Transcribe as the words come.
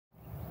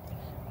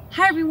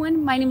Hi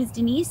everyone, my name is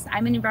Denise.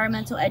 I'm an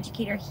environmental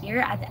educator here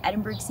at the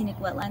Edinburgh Scenic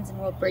Wetlands and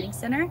World Birding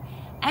Center.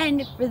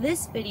 And for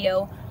this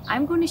video,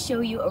 I'm going to show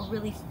you a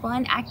really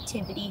fun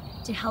activity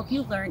to help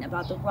you learn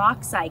about the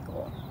rock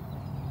cycle.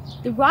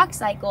 The rock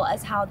cycle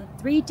is how the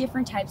three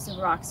different types of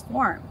rocks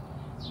form,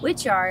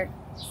 which are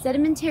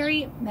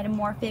sedimentary,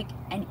 metamorphic,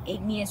 and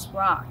igneous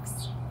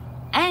rocks.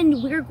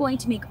 And we're going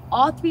to make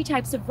all three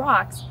types of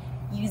rocks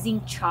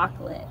using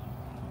chocolate.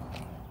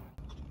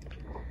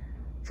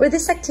 For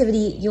this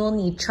activity, you will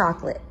need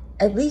chocolate,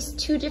 at least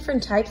 2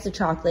 different types of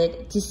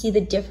chocolate to see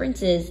the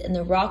differences in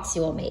the rocks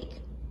you will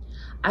make.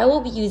 I will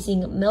be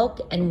using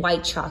milk and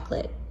white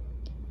chocolate,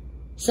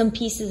 some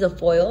pieces of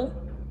foil,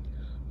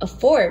 a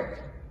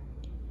fork,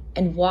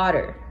 and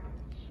water.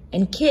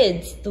 And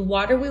kids, the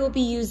water we will be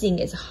using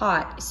is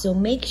hot, so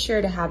make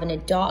sure to have an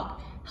adult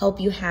help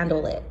you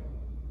handle it,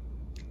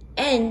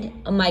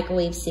 and a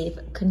microwave-safe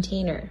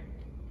container.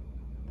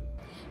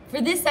 For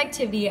this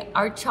activity,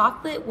 our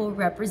chocolate will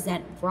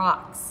represent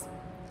rocks.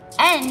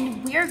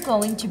 And we are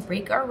going to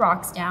break our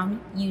rocks down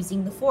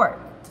using the fork.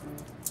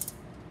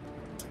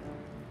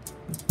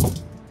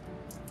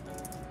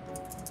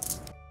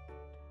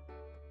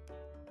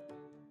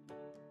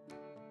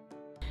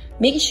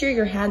 Make sure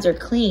your hands are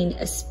clean,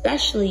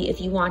 especially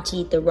if you want to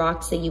eat the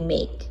rocks that you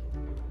make.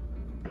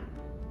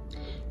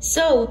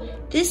 So,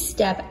 this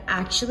step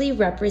actually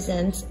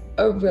represents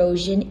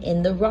erosion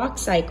in the rock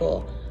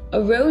cycle.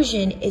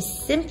 Erosion is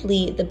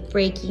simply the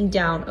breaking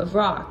down of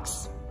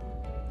rocks.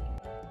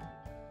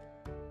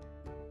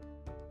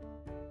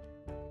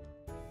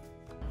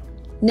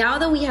 Now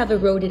that we have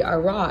eroded our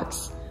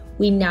rocks,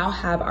 we now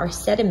have our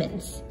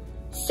sediments.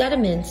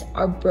 Sediments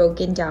are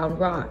broken down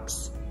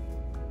rocks.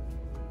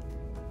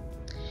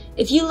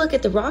 If you look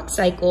at the rock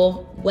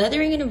cycle,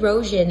 weathering and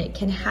erosion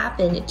can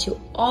happen to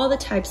all the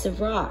types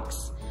of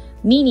rocks,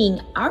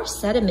 meaning our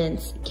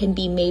sediments can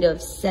be made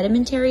of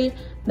sedimentary,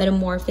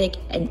 metamorphic,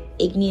 and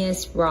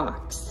igneous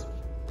rocks.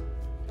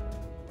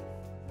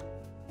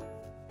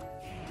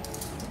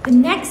 The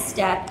next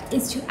step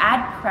is to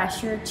add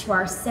pressure to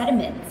our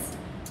sediments.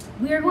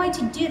 We are going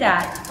to do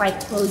that by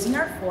closing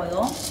our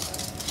foil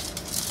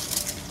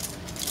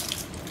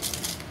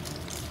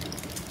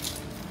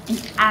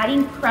and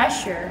adding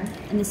pressure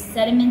in the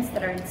sediments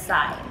that are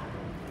inside.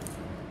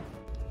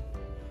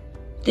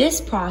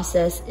 This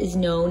process is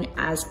known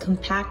as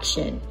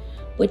compaction,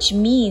 which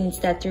means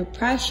that through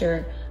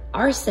pressure,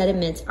 our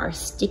sediments are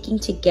sticking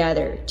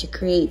together to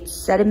create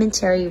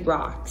sedimentary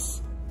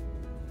rocks.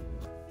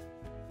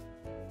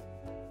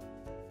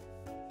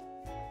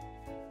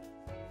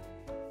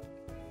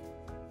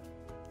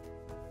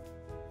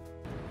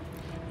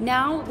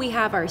 Now we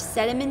have our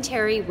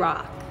sedimentary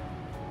rock.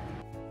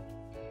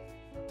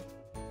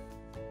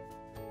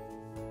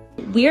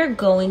 We are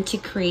going to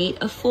create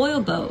a foil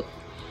boat.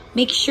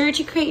 Make sure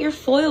to create your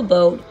foil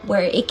boat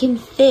where it can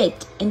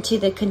fit into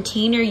the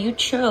container you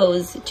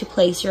chose to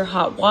place your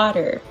hot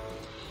water.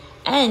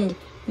 And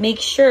make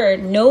sure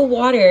no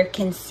water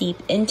can seep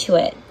into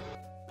it.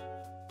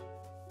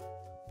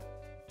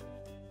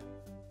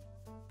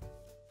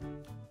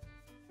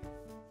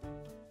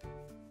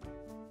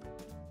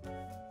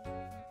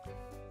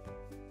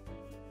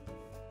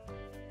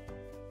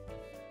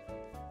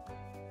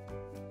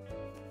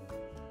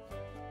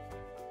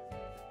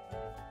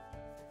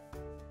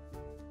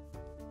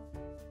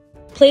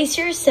 Place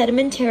your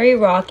sedimentary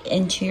rock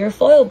into your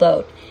foil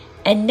boat,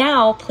 and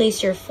now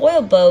place your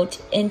foil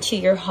boat into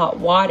your hot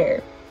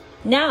water.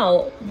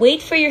 Now,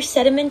 wait for your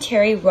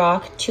sedimentary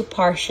rock to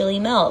partially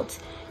melt.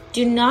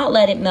 Do not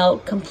let it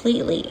melt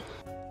completely.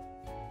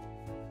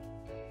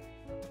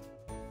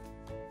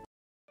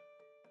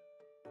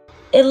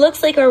 It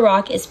looks like our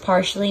rock is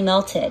partially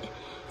melted.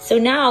 So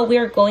now we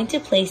are going to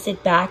place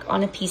it back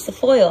on a piece of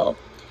foil.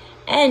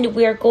 And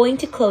we are going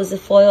to close the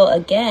foil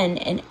again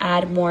and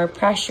add more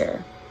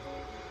pressure.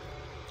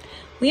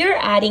 We are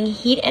adding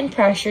heat and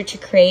pressure to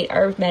create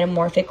our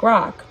metamorphic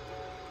rock.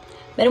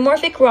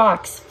 Metamorphic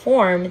rocks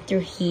form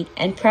through heat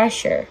and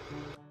pressure.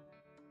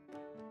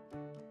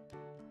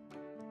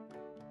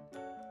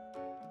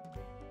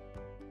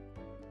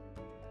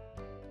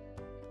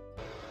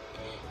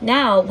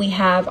 Now we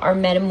have our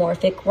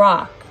metamorphic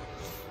rock.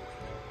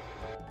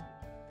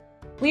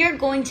 We are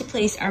going to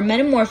place our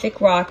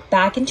metamorphic rock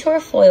back into our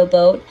foil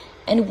boat,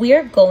 and we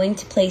are going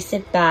to place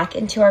it back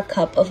into our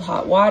cup of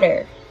hot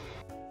water.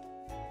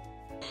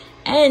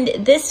 And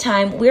this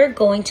time we're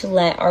going to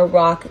let our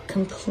rock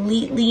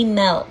completely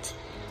melt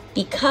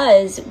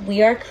because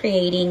we are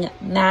creating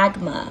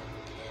magma.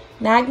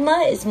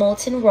 Magma is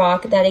molten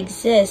rock that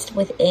exists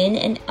within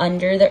and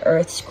under the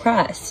Earth's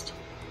crust.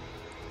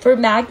 For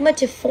magma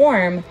to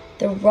form,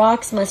 the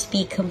rocks must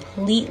be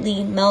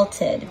completely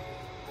melted.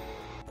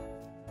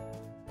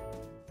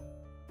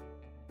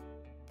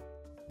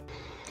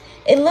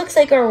 It looks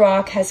like our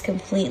rock has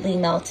completely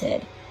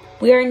melted.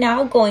 We are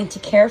now going to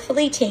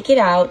carefully take it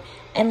out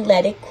and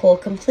let it cool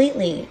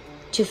completely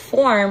to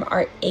form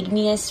our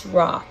igneous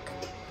rock.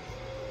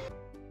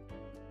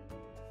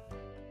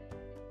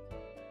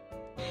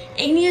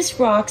 Igneous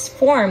rocks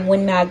form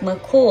when magma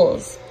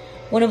cools.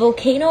 When a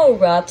volcano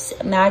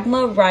erupts,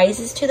 magma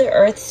rises to the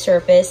Earth's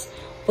surface,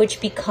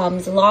 which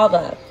becomes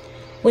lava.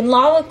 When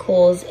lava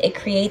cools, it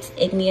creates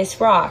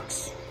igneous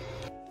rocks.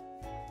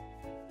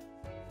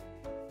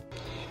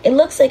 It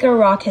looks like our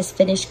rock has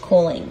finished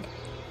cooling.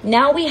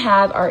 Now we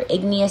have our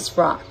igneous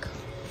rock.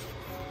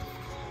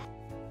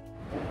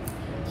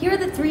 Here are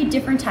the 3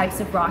 different types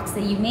of rocks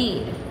that you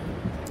made.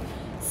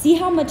 See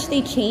how much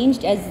they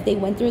changed as they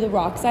went through the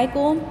rock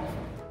cycle?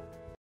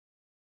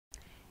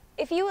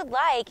 If you would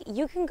like,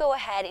 you can go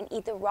ahead and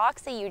eat the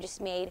rocks that you just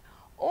made,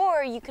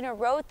 or you can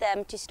erode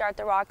them to start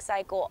the rock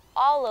cycle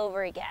all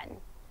over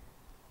again.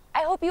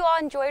 I hope you all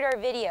enjoyed our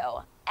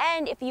video,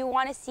 and if you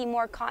want to see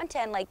more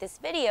content like this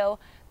video,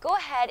 go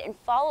ahead and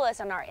follow us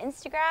on our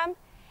Instagram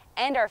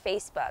and our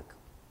Facebook.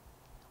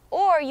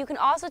 Or you can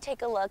also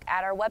take a look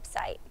at our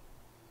website.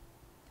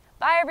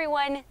 Bye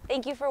everyone,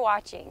 thank you for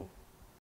watching.